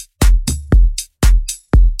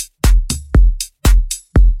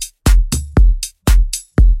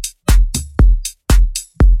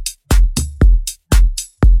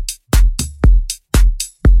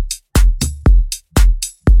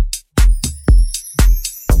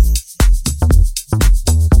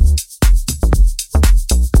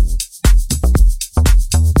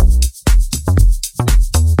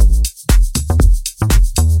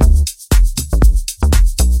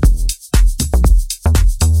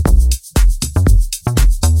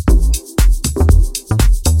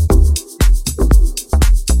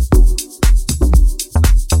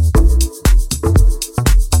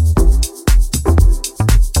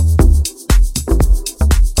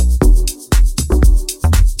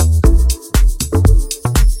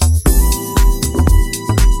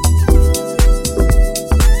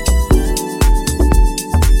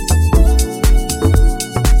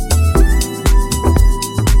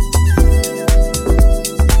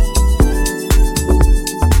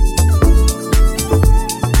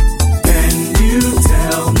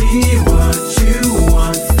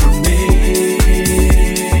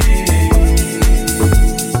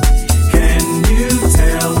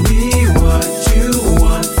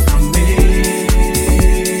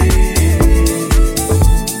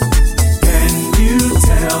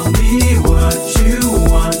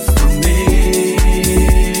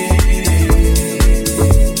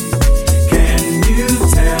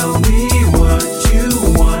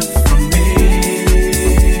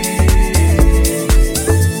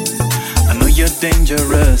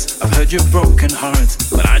your broken hearts,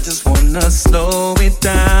 but I just wanna slow it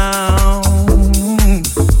down.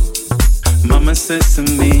 Mama says to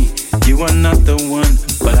me, you are not the one,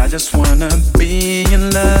 but I just wanna be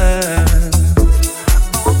in love.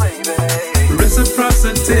 Oh, baby.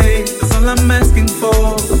 Reciprocity is all I'm asking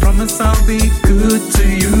for. Promise I'll be good to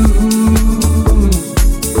you.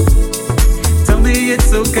 Tell me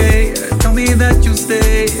it's okay, tell me that you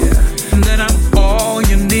stay, that I'm all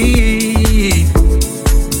you need.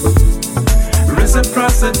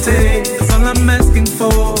 Reciprocity is all I'm asking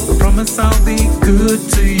for. Promise I'll be good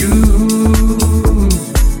to you.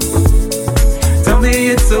 Tell me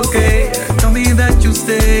it's okay, tell me that you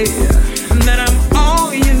stay, that I'm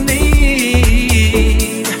all you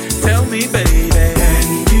need. Tell me, baby, can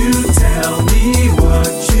you tell me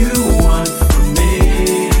what you want from me?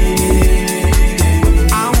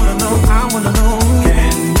 I wanna know, I wanna know.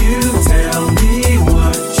 Can you tell me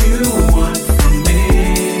what you want from me?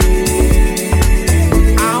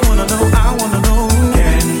 I wanna know, I wanna know.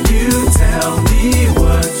 Can you tell me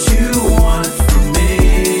what you want from me?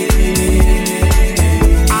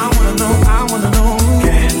 I wanna know, I wanna know.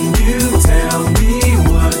 Can you tell me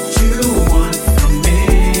what you want from me?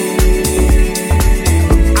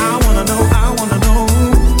 I wanna know, I wanna know.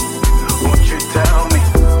 Won't you tell me?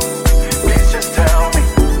 Please just tell me,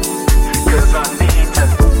 'cause I need to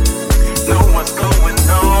know what's going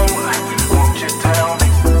on. Won't you tell me?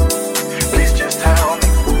 Please just tell me.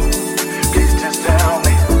 Please just tell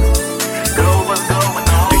me. Girl, what's going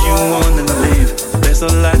on? Do you wanna live? There's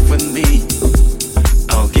a life with me.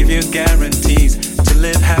 I'll give you guarantees to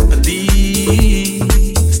live happily.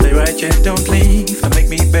 Stay right here, don't leave. Don't make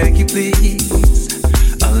me beg you, please.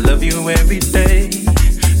 I'll love you every day,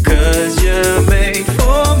 'cause you're made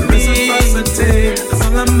for me. Reciprocity is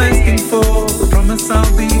all I'm asking for. Promise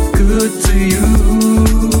I'll be good to you.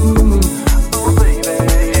 Oh, baby.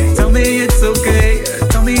 Tell me it's okay,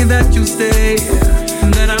 tell me that you stay,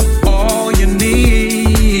 that I'm all you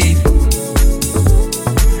need.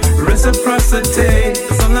 Reciprocity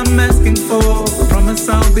is all I'm asking for. Promise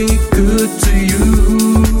I'll be good to you.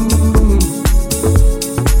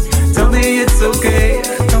 Tell me it's okay,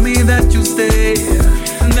 tell me that you stay,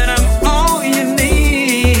 that I'm all you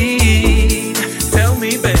need. Tell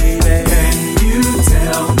me, baby, can you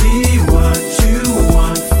tell me what you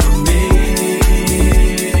want from me?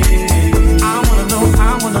 I wanna know,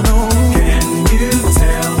 I wanna know. Can you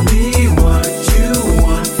tell me what you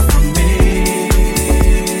want from me?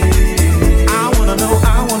 I wanna know,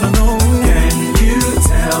 I wanna know. Can you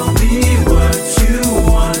tell me what you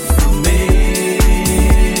want from me?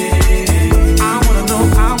 I wanna know,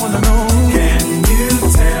 I wanna know. Can you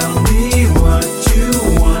tell me what you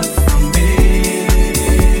want from me?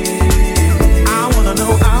 I wanna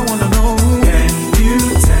know, I wanna know. Can you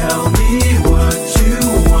tell me what you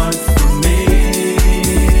want from me?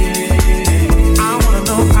 I wanna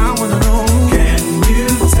know, I wanna know. Can you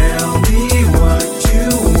tell me what you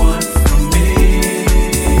want from me?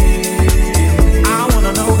 I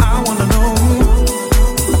wanna know, I wanna know.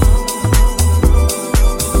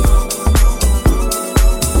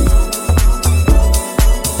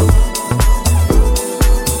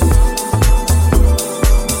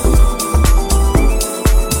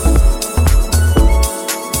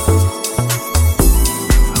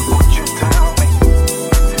 Won't you tell me?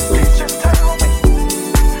 Please just tell me,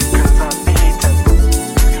 'cause I need to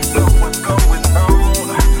know what's going on.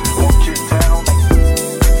 Won't you tell me?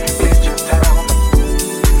 Please just tell me.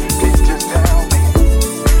 Please just tell me.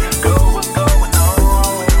 Girl, what's going on?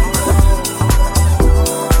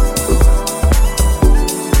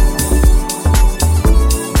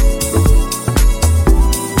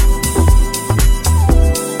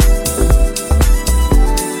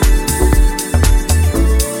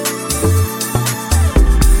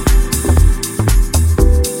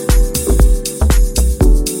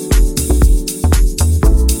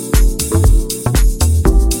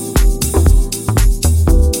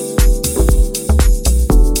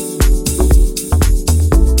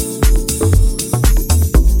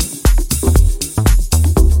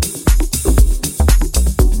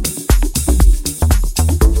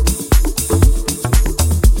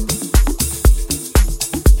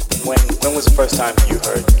 When was the first time you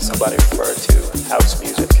heard somebody refer to house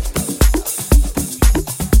music?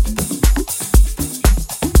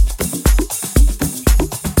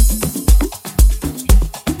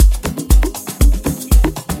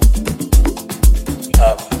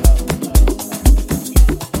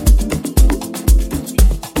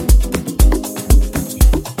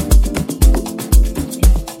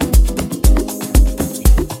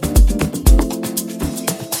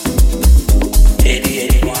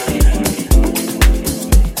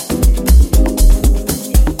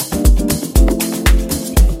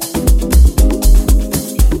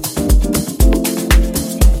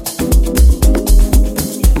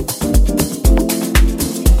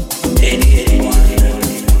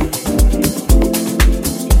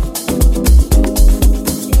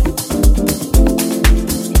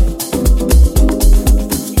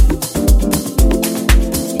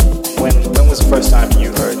 first time you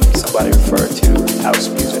heard somebody refer to house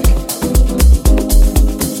music?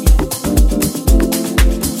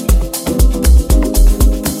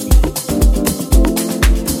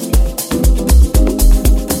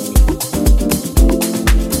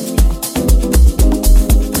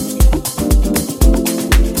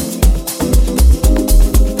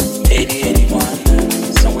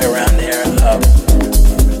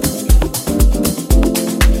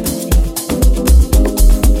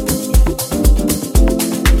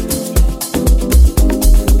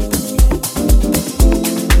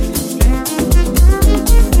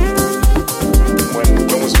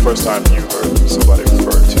 First time you heard somebody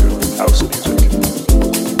refer to house music?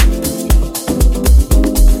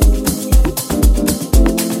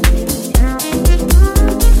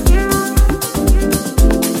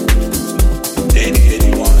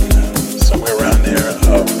 81, somewhere around there.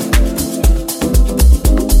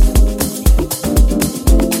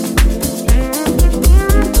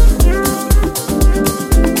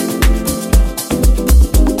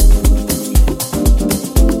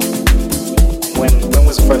 When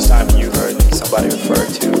was the first time you heard somebody refer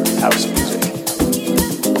to house music?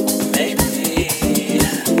 Maybe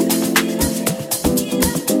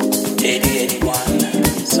 80,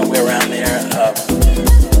 81, somewhere around there.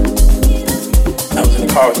 I was in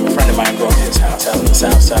the car with a friend of mine going to his house out on the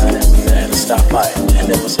south side, and we had to stop by it. And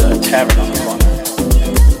there was a tavern on the corner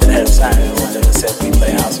that had a sign in the window that said, "We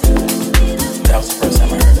play house music." That was the first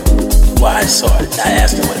time I heard it. Well, I saw it, and I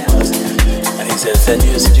asked him what it was. And he said, "Is that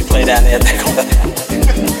you? Did you play down there at that corner?"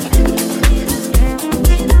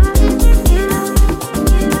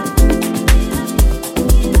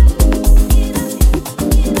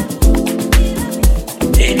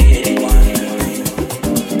 80, 81.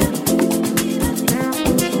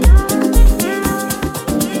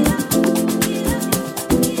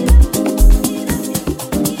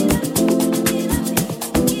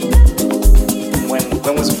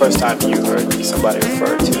 When was the first time you heard somebody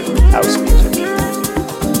refer to house music?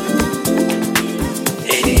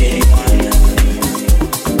 80, 81.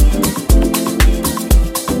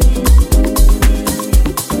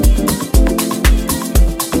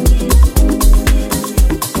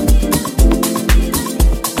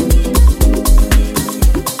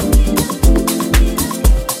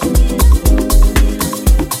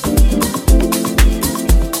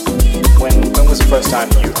 When was the first time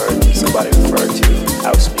you heard somebody refer to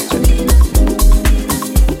house music?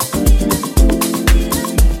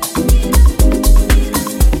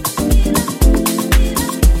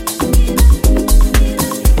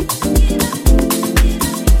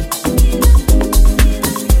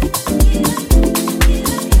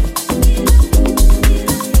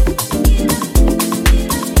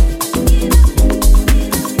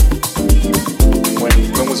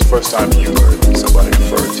 'When was the first time you heard somebody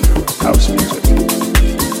refer to house music?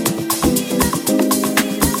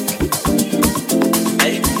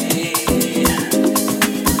 Maybe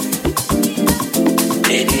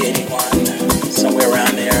 80, 81, somewhere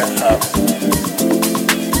around there.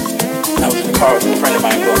 I was in the car with a friend of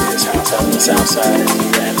mine going to his house out on the south side, and we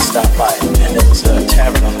had to stop by it. And there was a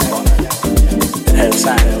tavern on the corner that had a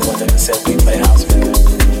sign in the window that said, "We play house music."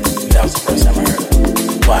 That was the first time I heard it.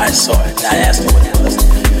 Well, I saw it, and I asked him what it was.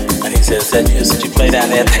 And he said, "Is that you? Did you play down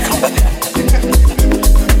there at that corner?"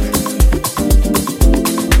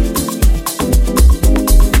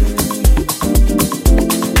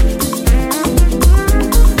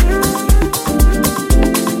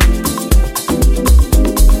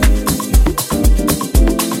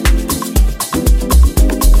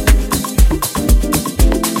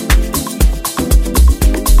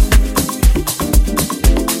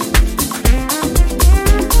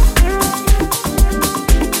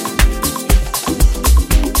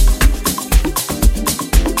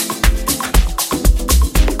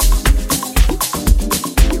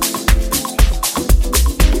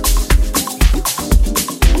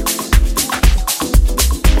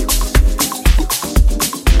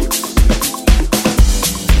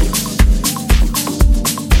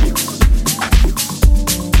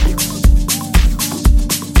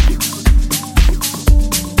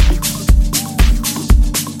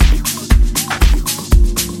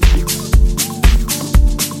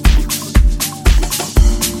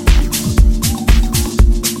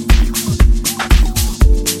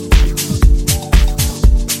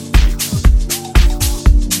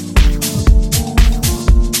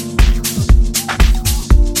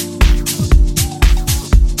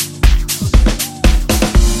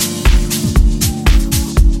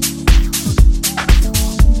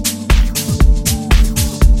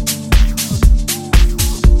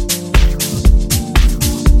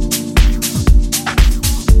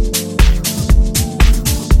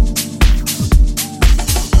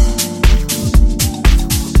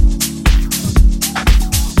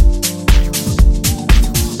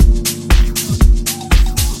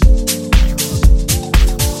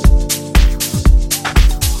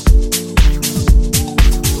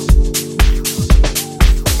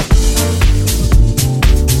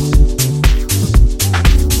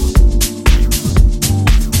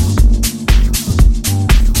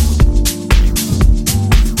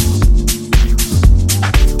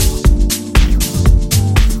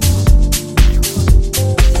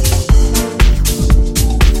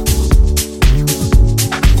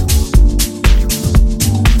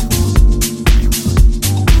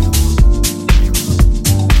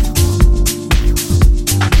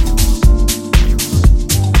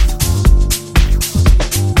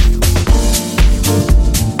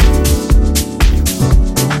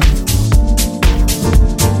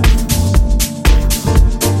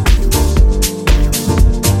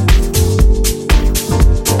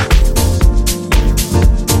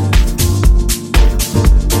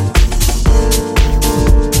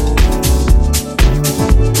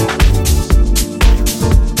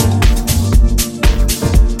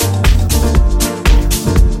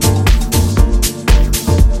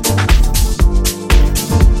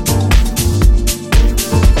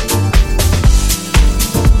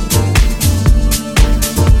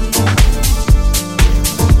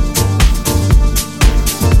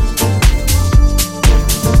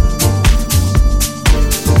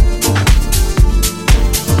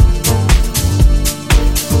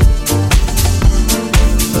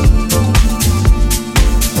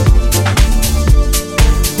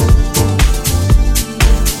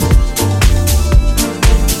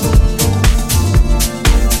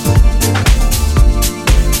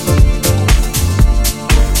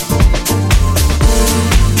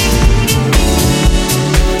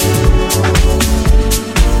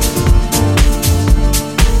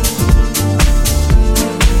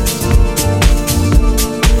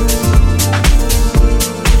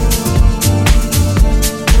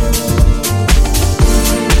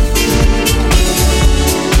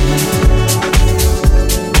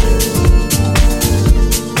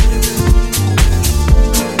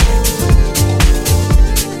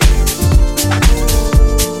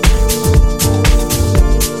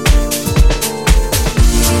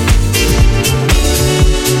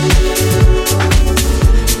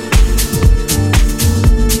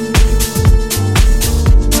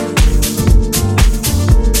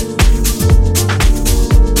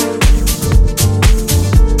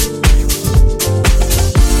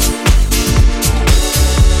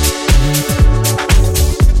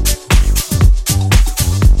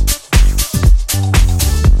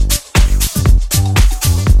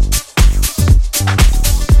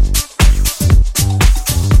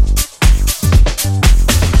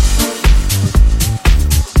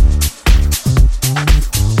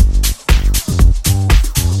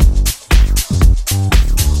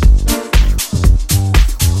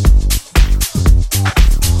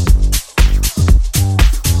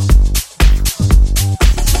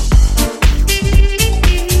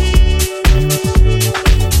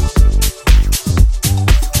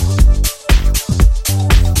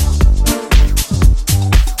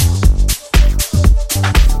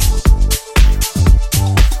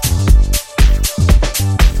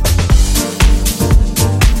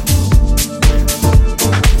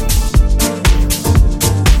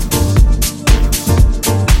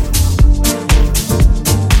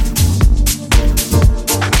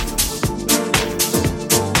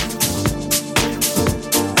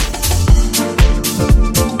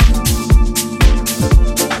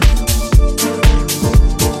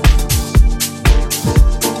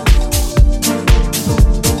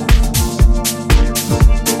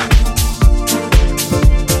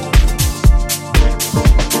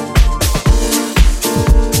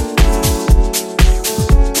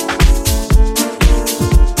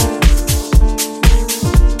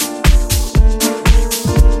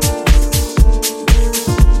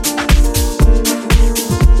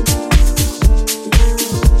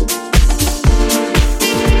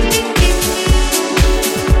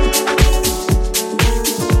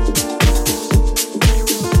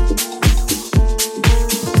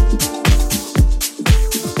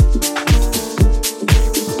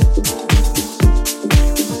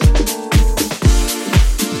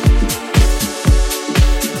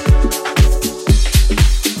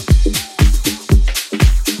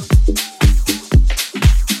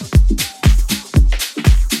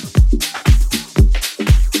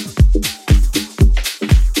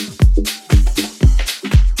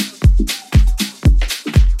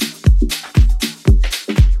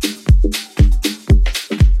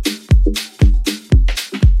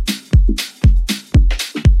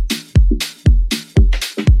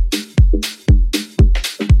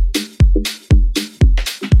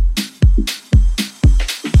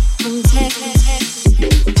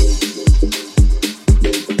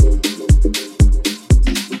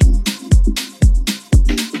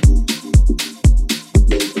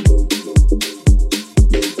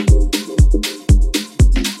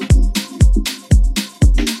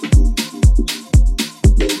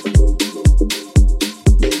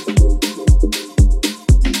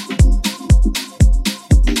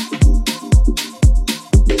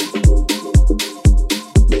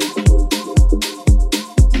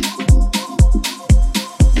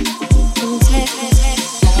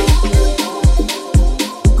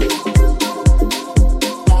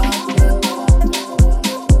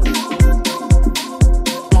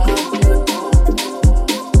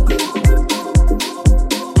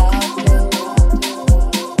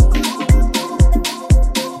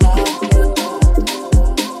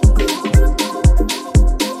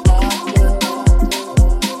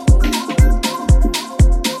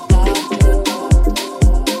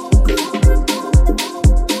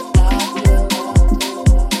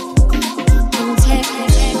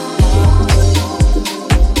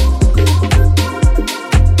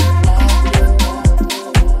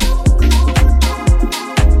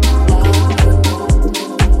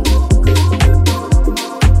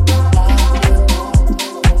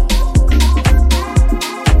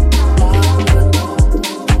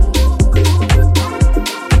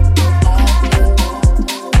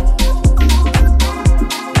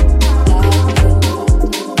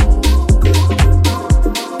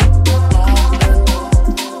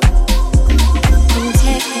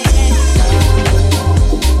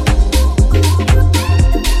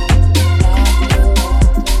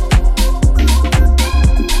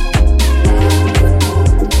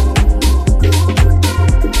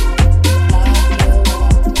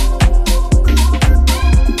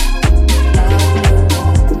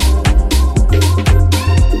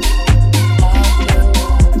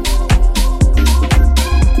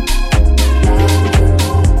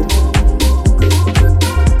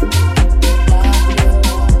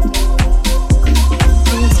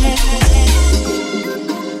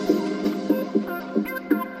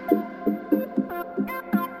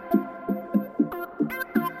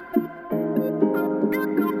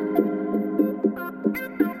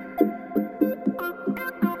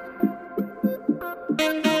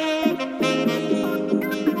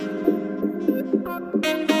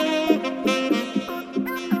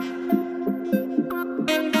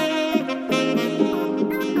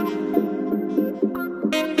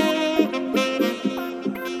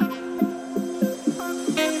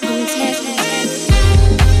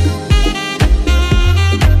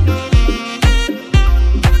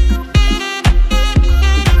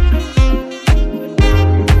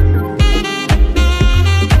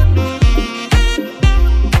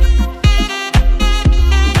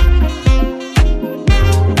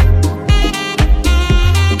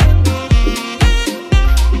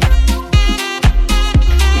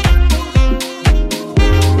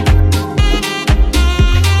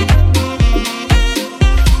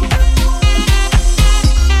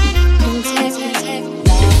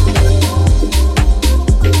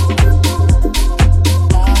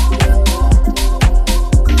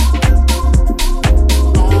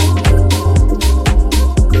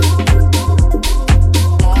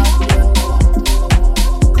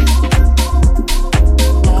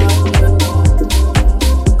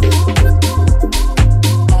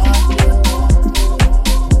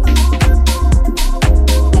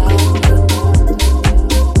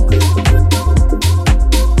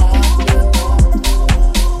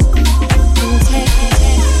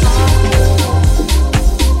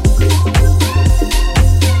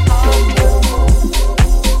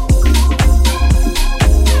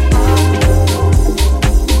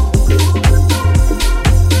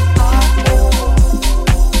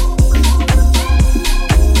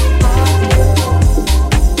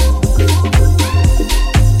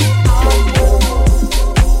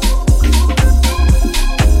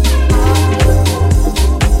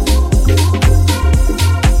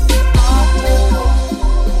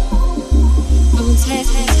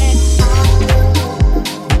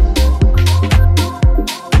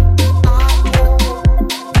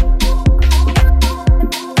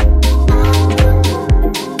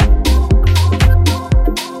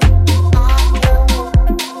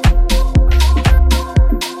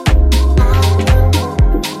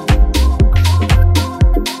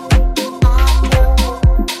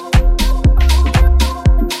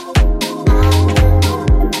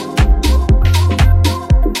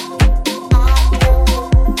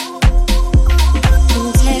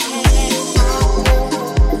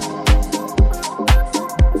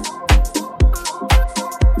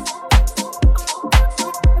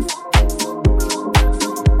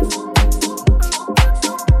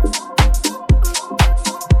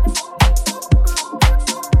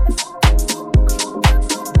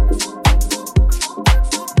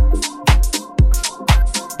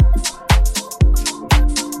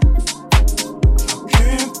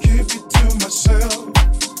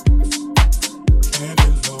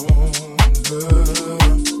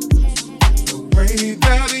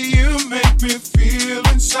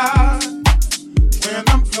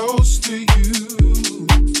 close to you.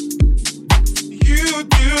 You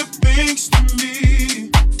do things to me,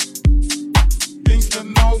 things that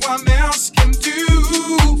no one else can do.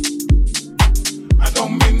 I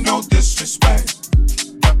don't mean no disrespect,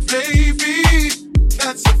 but baby,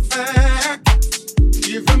 that's a fact.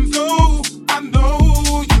 Even though I know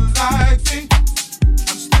you like me,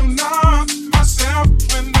 I'm still not myself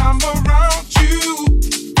when I'm around you.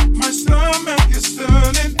 My stomach is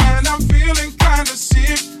turning and I'm feeling kinda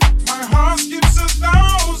sick. My heart skips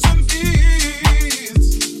 1,000 beats,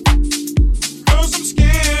 'cause I'm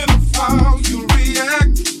scared of how you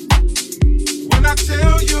react when I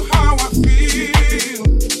tell you how I feel.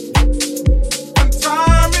 And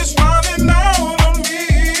time is running out on me,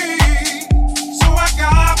 so I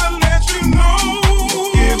gotta let you know.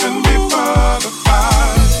 You're giving me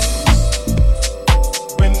butterflies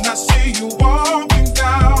when I see you walking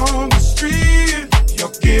down the street.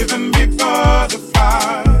 You're giving me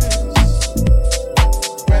butterflies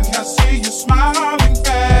when I see you smiling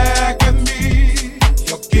back at me.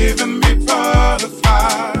 You're giving me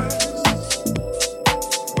butterflies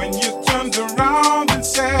when you turned around and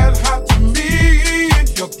said hi to me.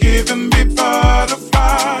 You're giving me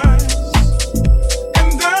butterflies,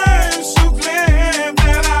 and I'm so glad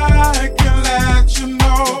that I can let you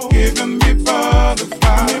know. You're giving me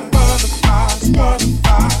butterflies, butterflies,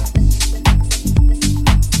 butterflies,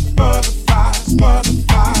 butterflies,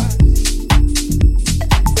 butterflies,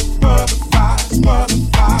 butterflies, butterflies, butterflies,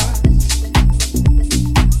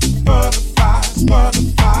 butterflies,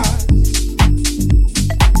 butterflies,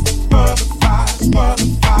 butterflies,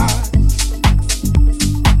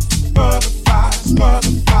 butterflies,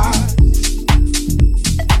 butterflies,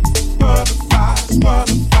 butterflies,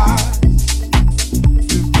 butterflies.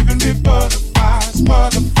 You're giving me butterflies,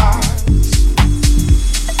 butterflies.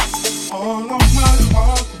 All of my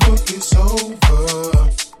hard work is over.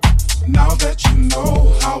 Now that you know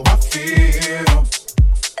how I feel,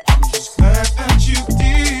 I'm just glad that you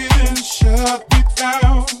didn't shut me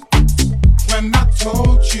down when I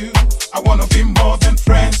told you I wanna be more than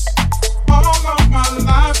friends. All of my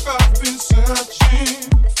life I've been searching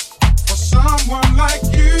for someone like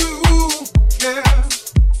you, yeah.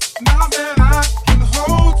 Now that I can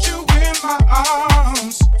hold you in my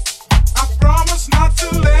arms, I promise not to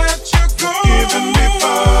let you go. You're giving me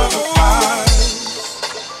butterflies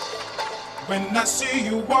when I see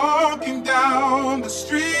you walking down the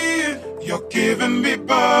street. You're giving me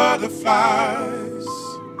butterflies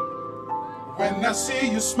when I see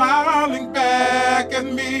you smiling back at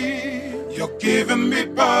me. You're giving me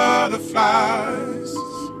butterflies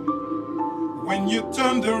when you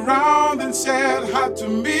turned around and said hi to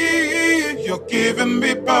me. You're giving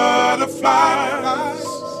me butterflies,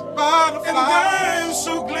 butterflies. And I'm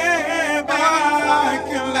so glad that I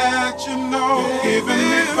can let you know. You're giving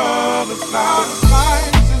me butterflies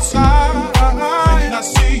inside. When I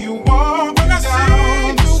see you walking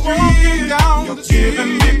down the street, you're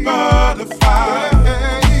giving me butterflies.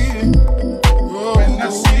 When I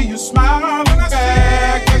see you smiling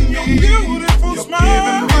back at me, you're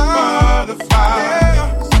giving me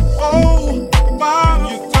butterflies. Oh, when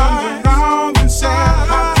you turned around and said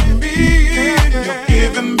hi to me, you're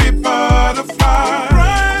giving me butterflies.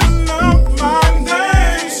 And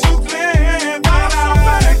I'm so glad that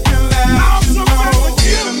I can let you know. You're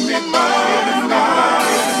giving me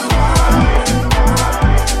butterflies.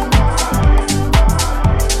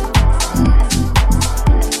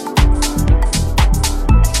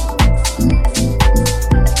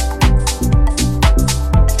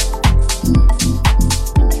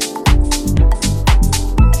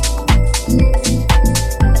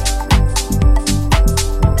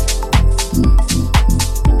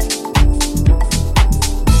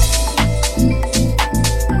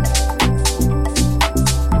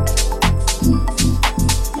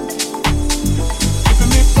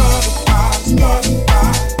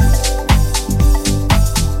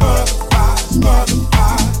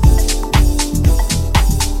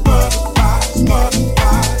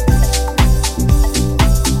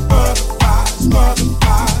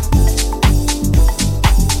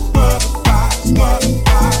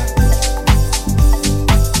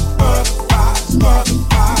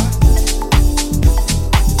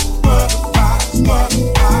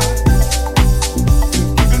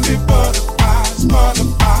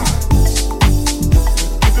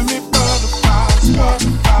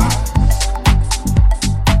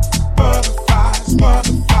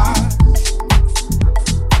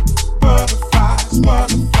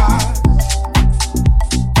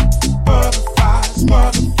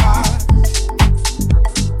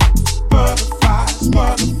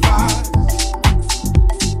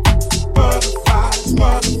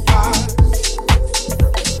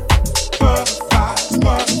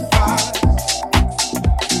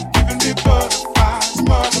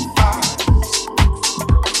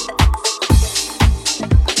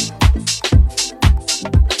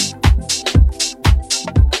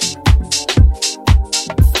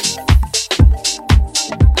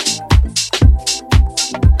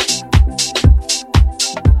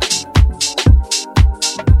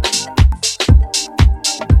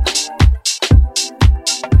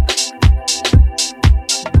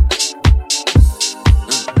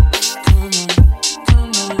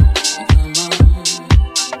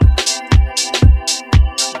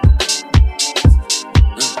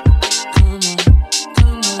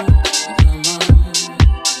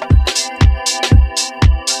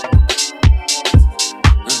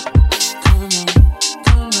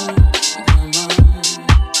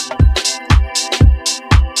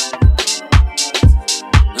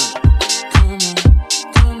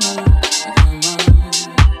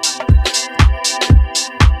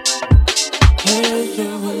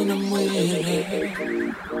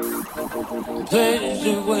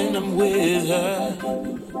 her.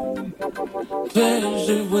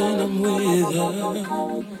 Pleasure when I'm with her.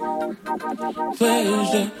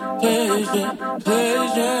 Pleasure, pleasure,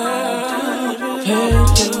 pleasure.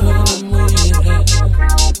 Pleasure when I'm with her.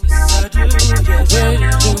 Yes, I do, yes.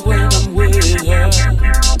 Pleasure when I'm with her.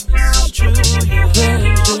 This is true, yeah.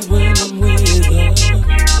 Pleasure when I'm with her.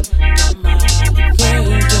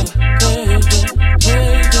 Pleasure, pleasure,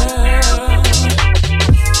 pleasure.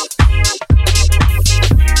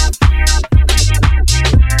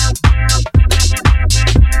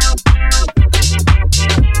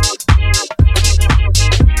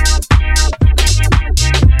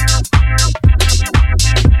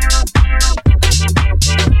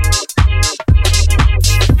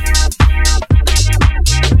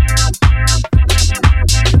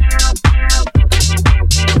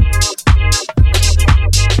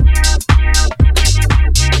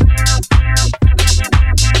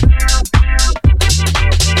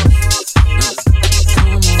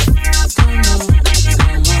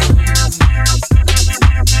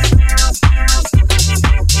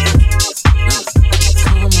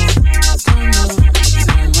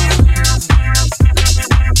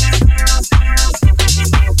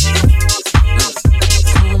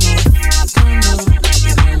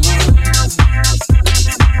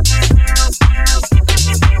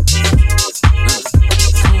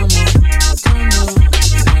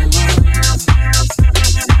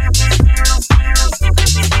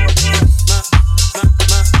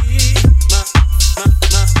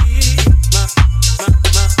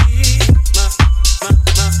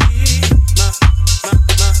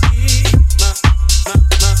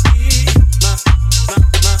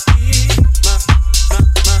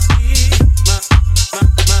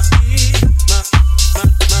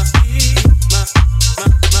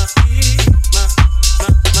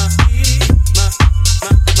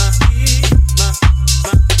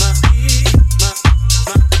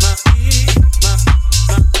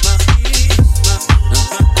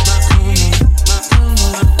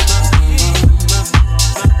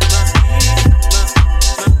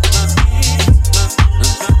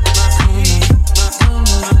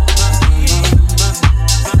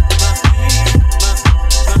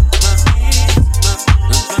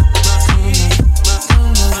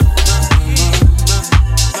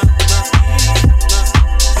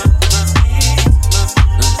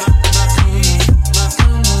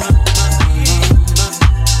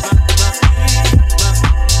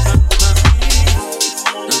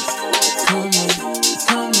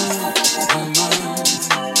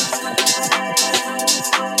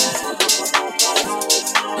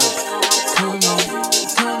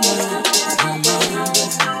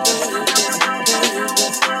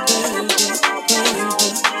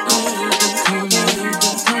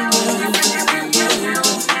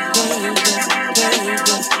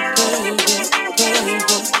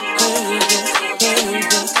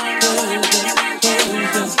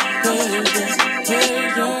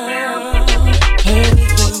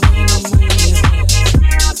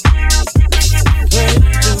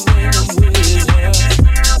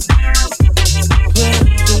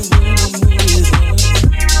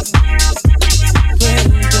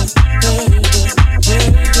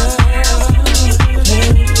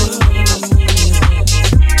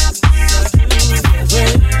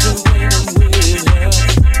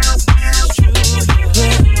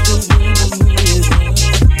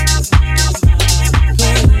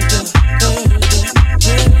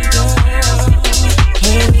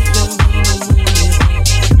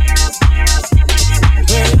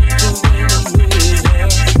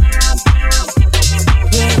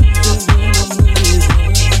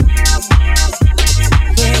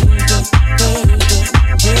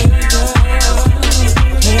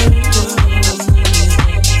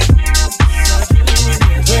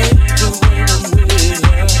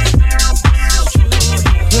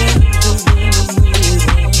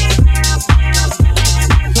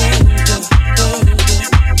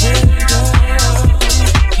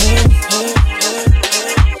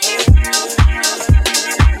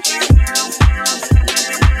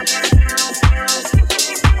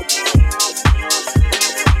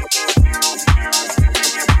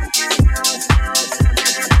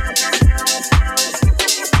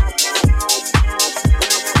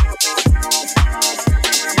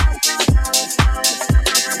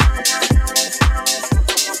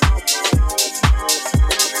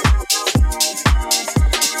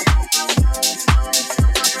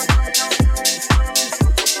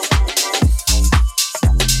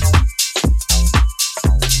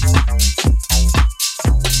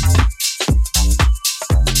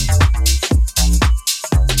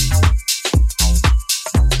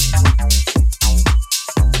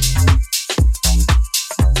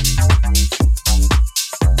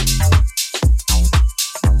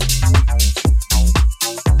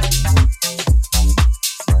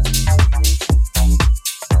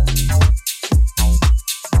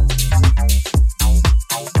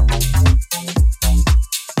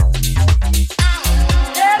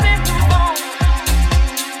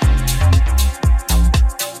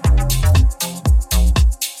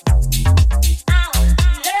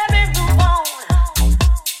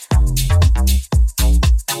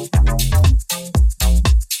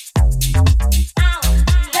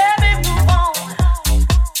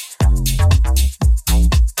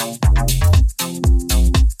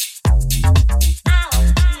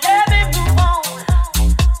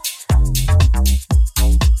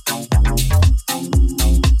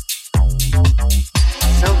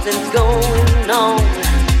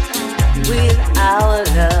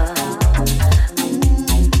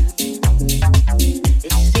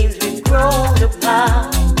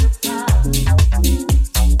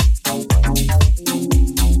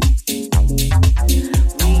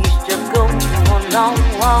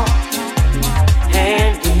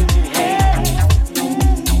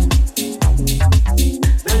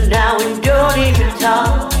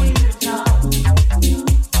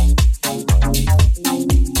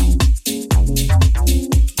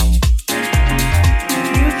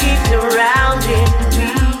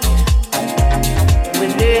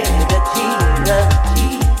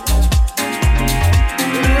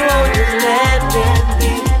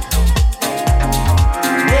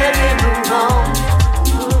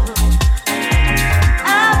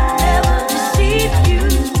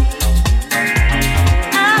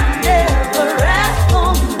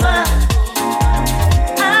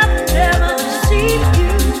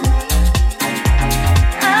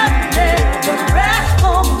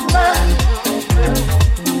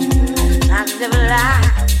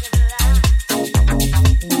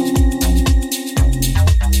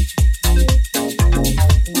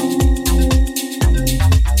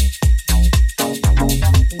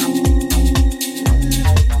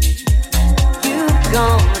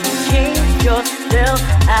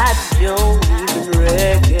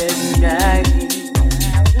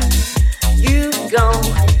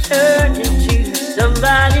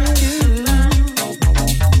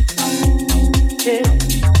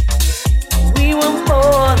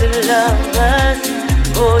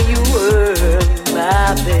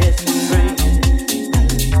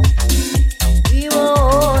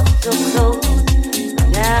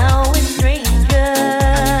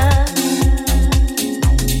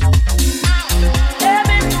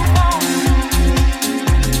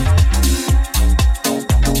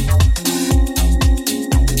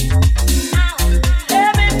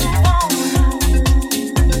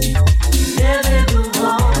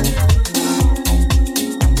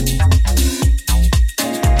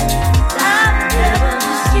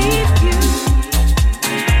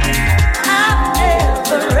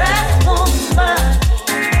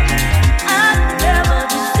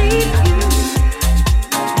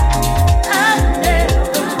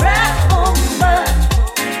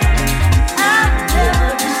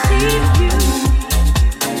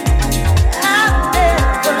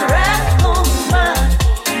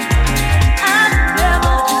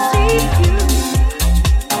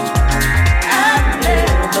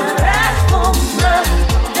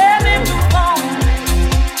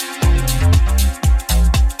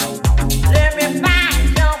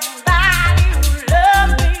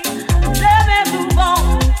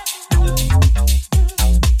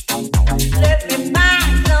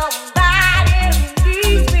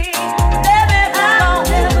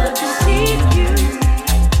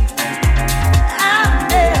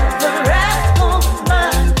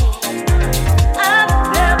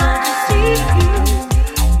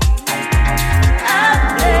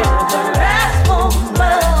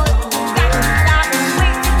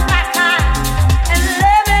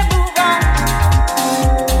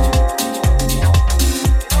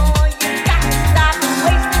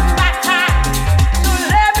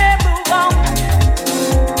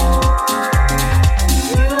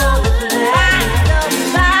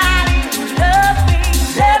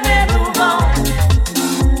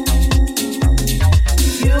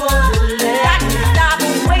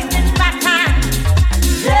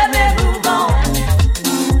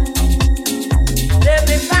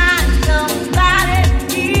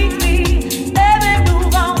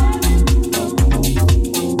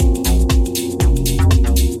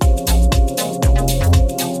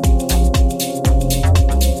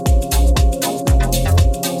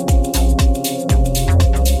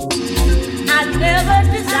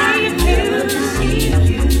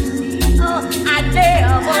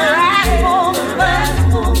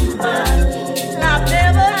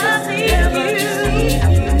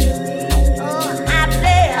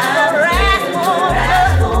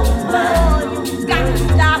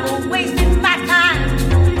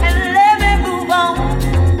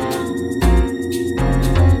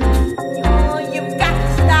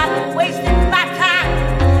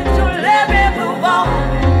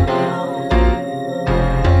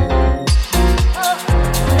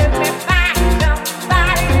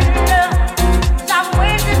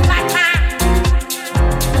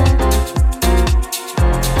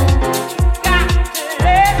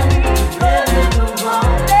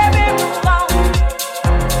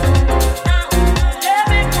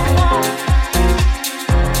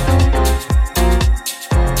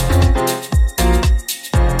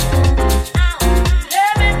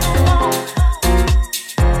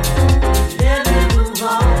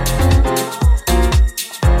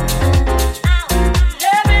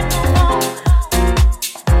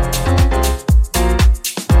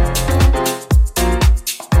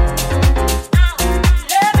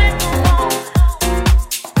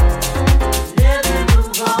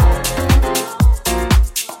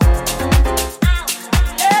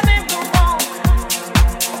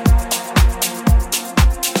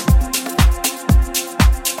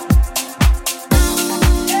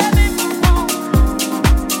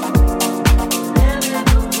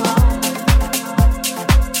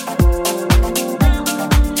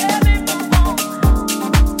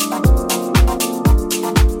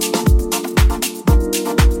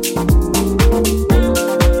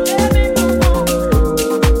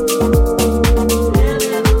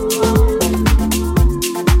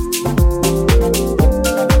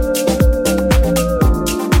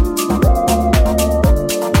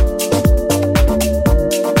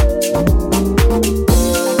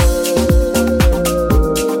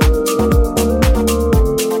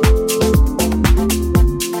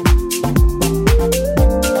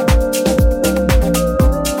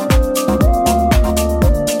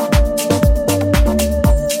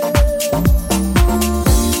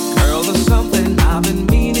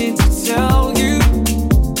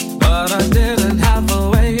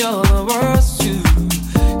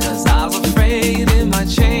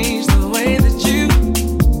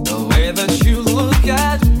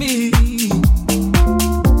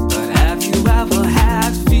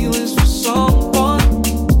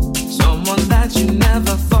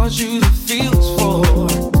 never thought you'd feel this for.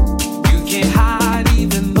 You can't hide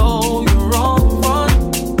even though you're on the run.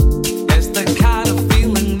 It's the kind of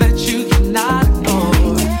feeling that you cannot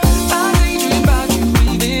ignore. I daydream about you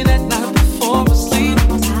even at night before I sleep.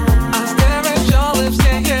 I stare at your lips,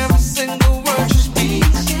 can't hear a single word you speak.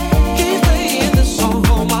 Keep playing the song,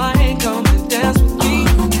 hold my hand, come and dance with me.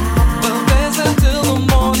 Well, dance until the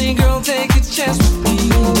morning, girl, take a chance with me,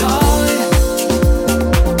 darling.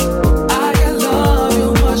 I can love you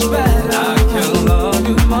much better. I can love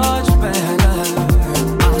you much better.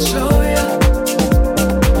 I'll show you.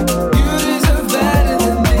 You deserve better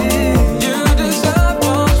than me. You deserve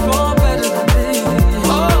much more better than me.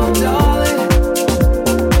 Oh, darling,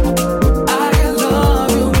 I can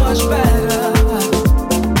love you much better.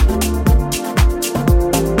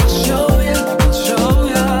 I'll show you, I'll show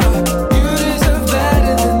you. You deserve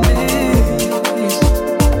better than this.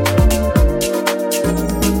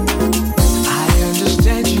 I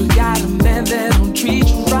understand you got a man that don't treat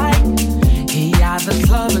you right. He out the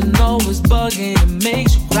club and always bugging and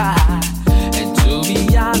makes you cry. And to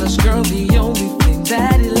be honest, girl, the only thing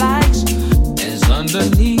that he likes is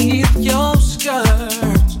underneath your skirt.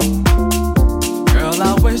 Girl,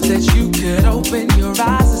 I wish that you could open your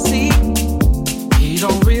eyes and see. He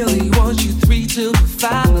don't really want you three to be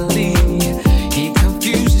family. He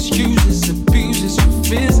confuses, uses, abuses you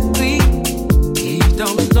physically. He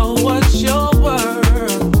don't know what's your worth.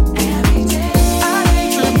 I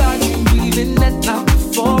dream about you even at night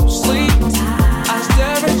before I sleep. I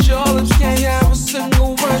stare at your lips, can't hear a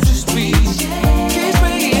single word you speak. Keep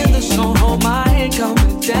playing the song, hold my hand, come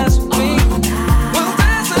and dance with me. We'll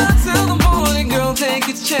dance until the morning, girl, take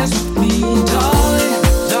a chance with me, darling,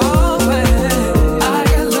 darling. I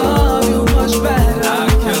can love you much better. I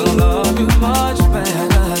can love you much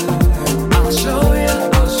better. I'll show you,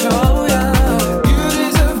 I'll show you. You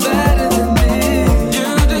deserve much more better than this. You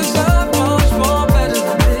deserve much more better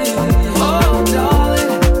than this. Oh,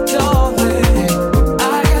 darling, darling, I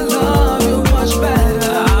can love you much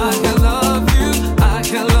better. I can love you, I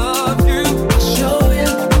can love you. I'll show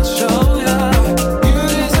you, I'll show you. You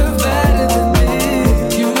deserve better than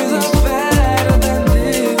this. You deserve better than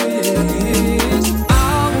this. I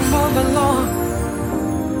will mow the lawn,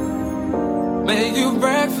 make you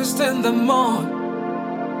breakfast in the morning.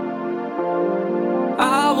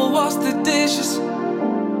 I will wash the dishes,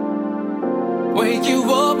 wake you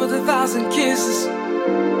up with 1,000 kisses.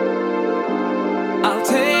 I'll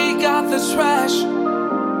take out the trash,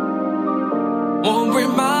 won't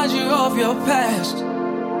remind you of your past.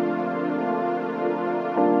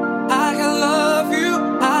 I can love you,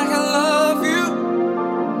 I can love you.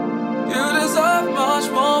 You deserve much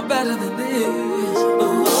more better than this.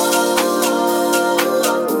 Ooh,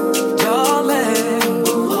 darling,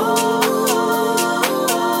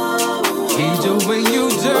 he's doing you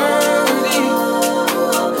dirty.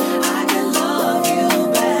 I can love you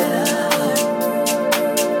better.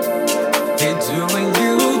 He's doing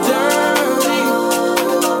you dirty.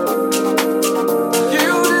 You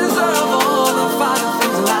deserve all the fine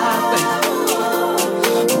things like that.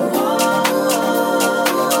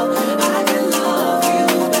 I can love you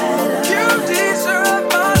better. You deserve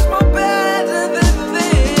much more better than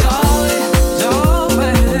this. Darling,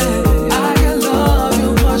 darling, I can love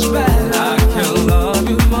you much better. I can love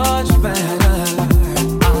you much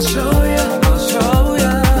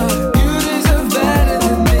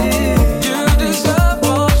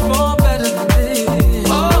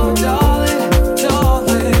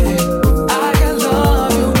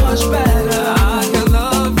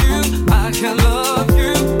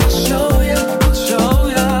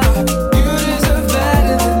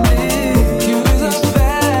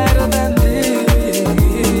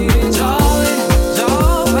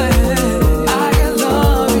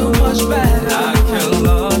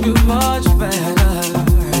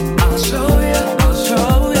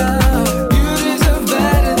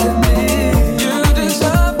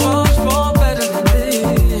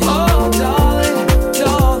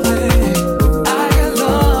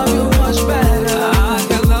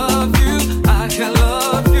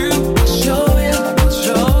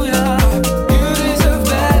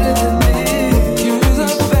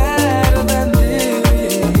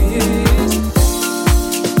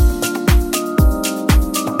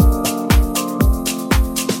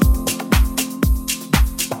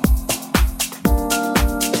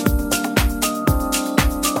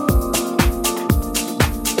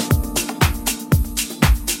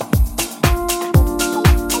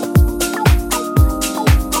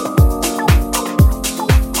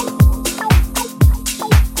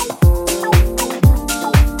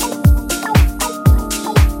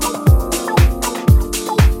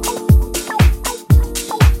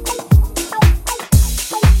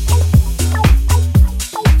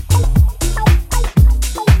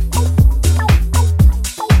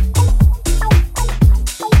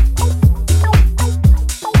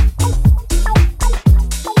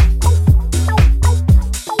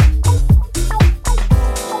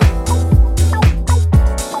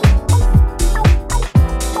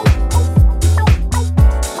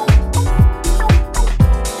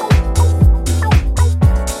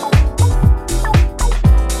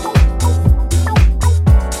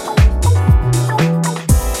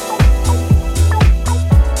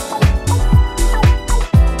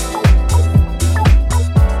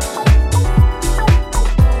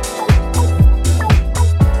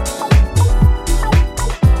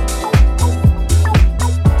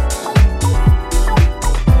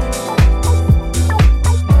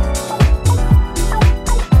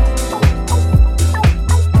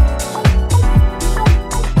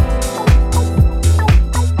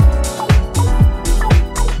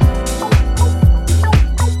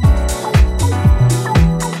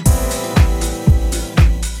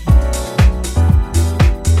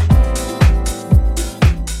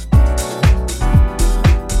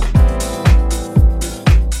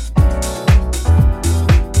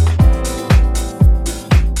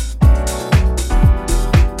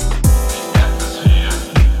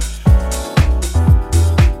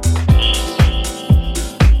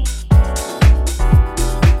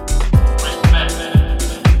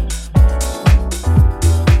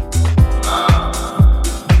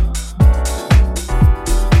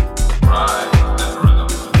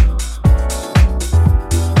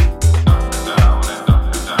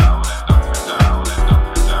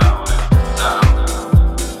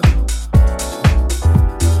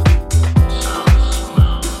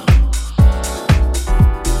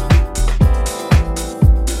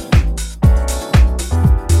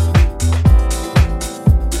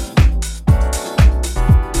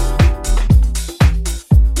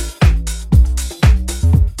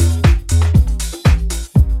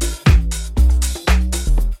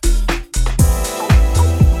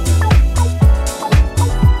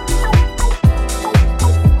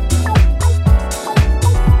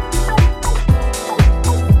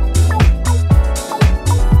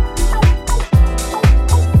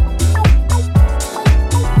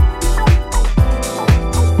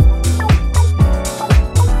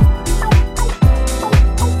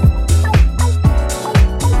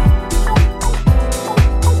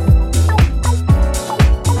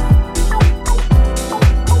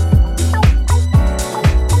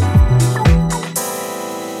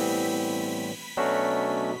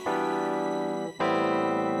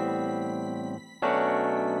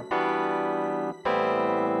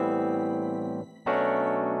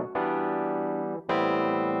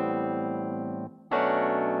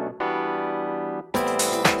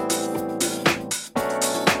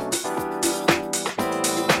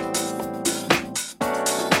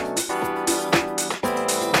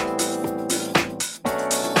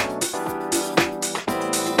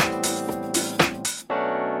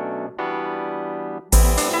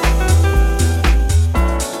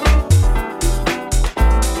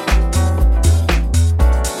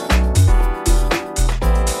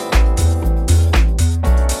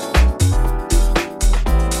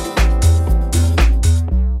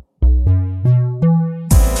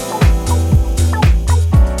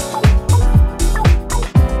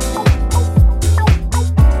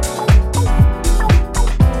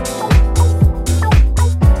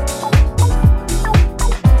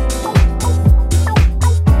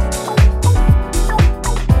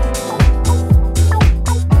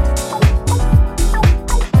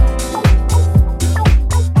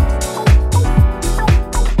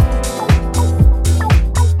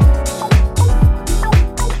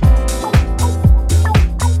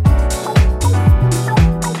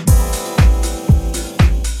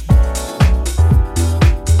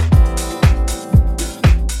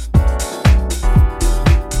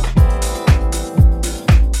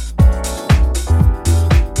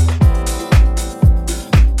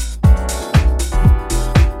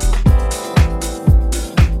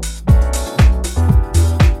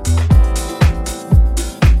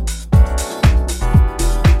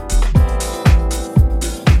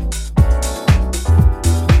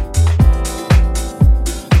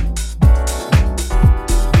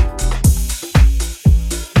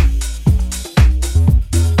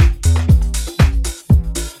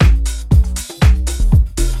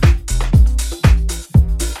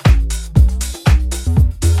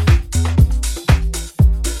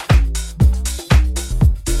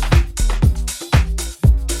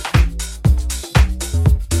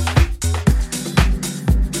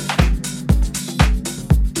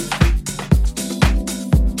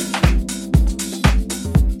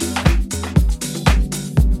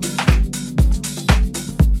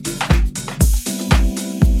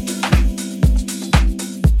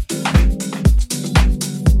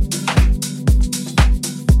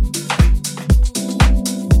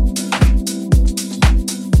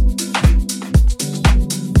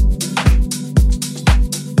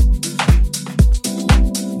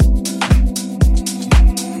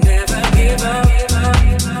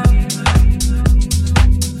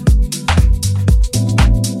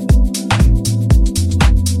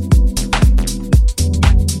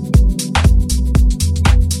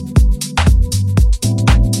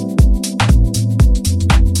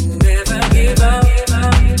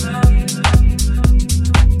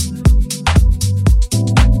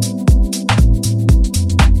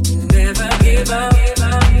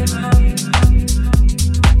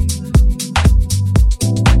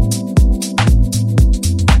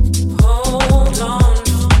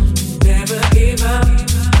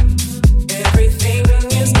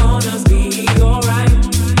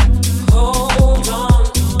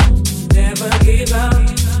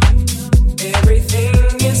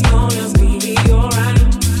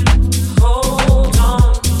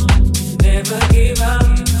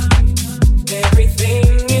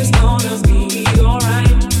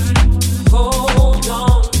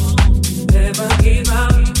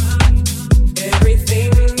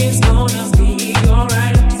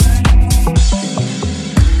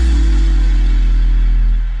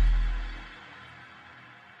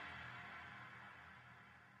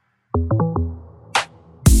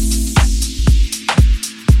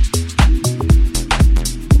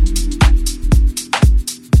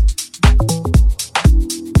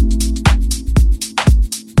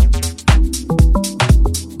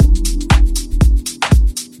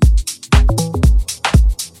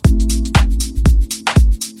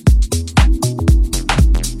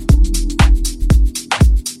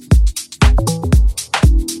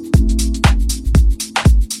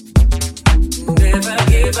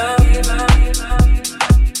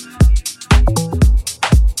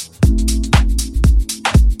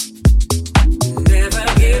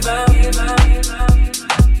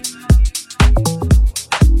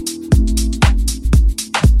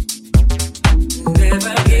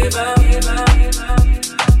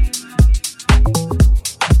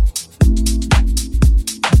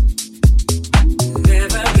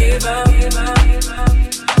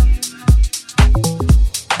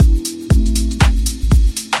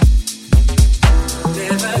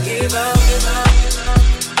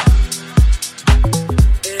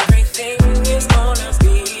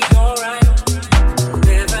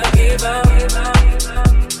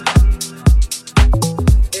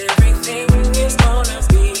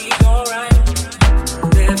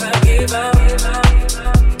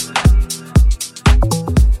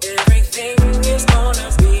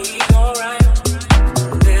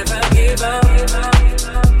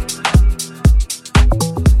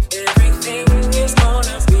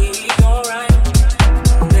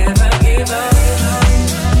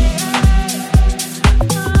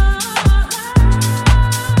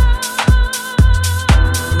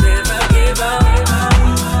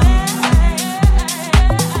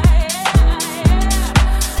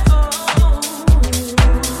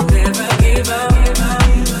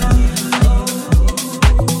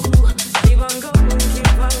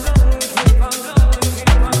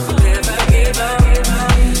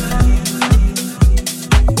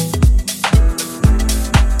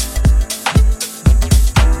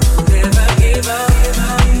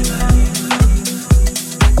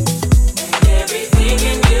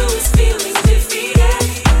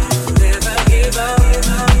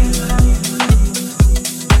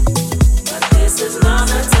all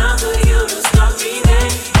the time for